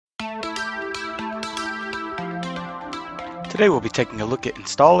Today we'll be taking a look at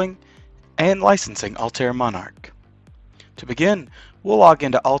installing and licensing Altair Monarch. To begin, we'll log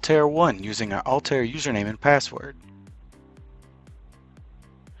into Altair 1 using our Altair username and password.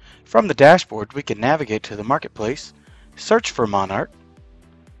 From the dashboard, we can navigate to the marketplace, search for Monarch,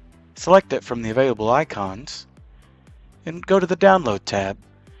 select it from the available icons, and go to the Download tab.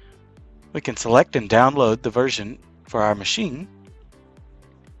 We can select and download the version for our machine,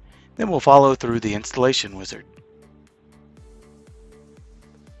 then we'll follow through the installation wizard.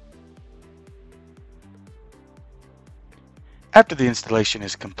 After the installation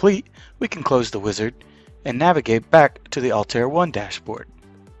is complete, we can close the wizard and navigate back to the Altair 1 dashboard.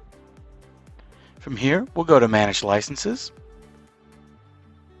 From here, we'll go to Manage Licenses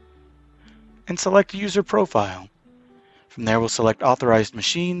and select User Profile. From there, we'll select Authorized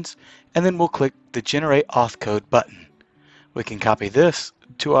Machines, and then we'll click the Generate Auth Code button. We can copy this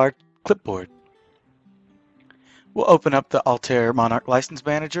to our clipboard. We'll open up the Altair Monarch License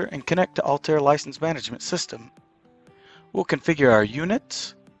Manager and connect to Altair License Management System. We'll configure our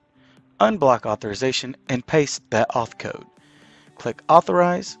units, unblock authorization, and paste that auth code. Click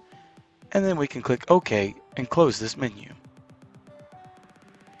Authorize, and then we can click OK and close this menu.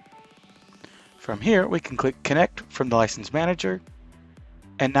 From here, we can click Connect from the License Manager,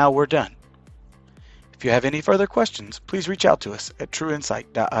 and now we're done. If you have any further questions, please reach out to us at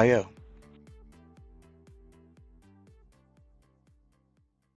trueinsight.io.